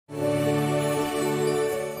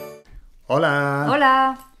Hola.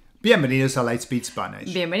 Hola. Bienvenidos a LightSpeed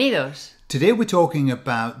Spanish. Bienvenidos. Today we're talking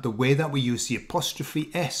about the way that we use the apostrophe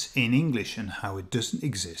S in English and how it doesn't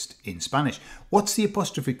exist in Spanish. What's the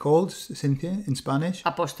apostrophe called, Cynthia, in Spanish?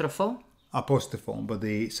 Apóstrofo. Apostrophe, but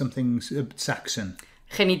something's SAXON.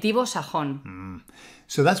 Genitivo sajón.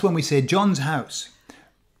 So that's when we say John's house.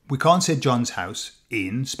 We can't say John's house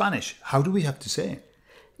in Spanish. How do we have to say it?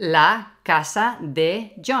 La casa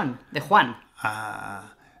de John, de Juan.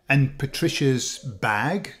 And Patricia's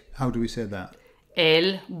bag, how do we say that?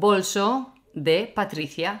 El bolso de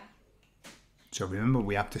Patricia. So remember,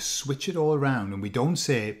 we have to switch it all around and we don't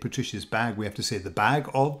say Patricia's bag, we have to say the bag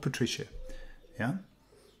of Patricia. Yeah?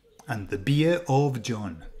 And the beer of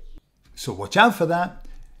John. So watch out for that.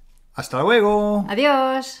 Hasta luego.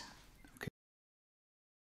 Adiós.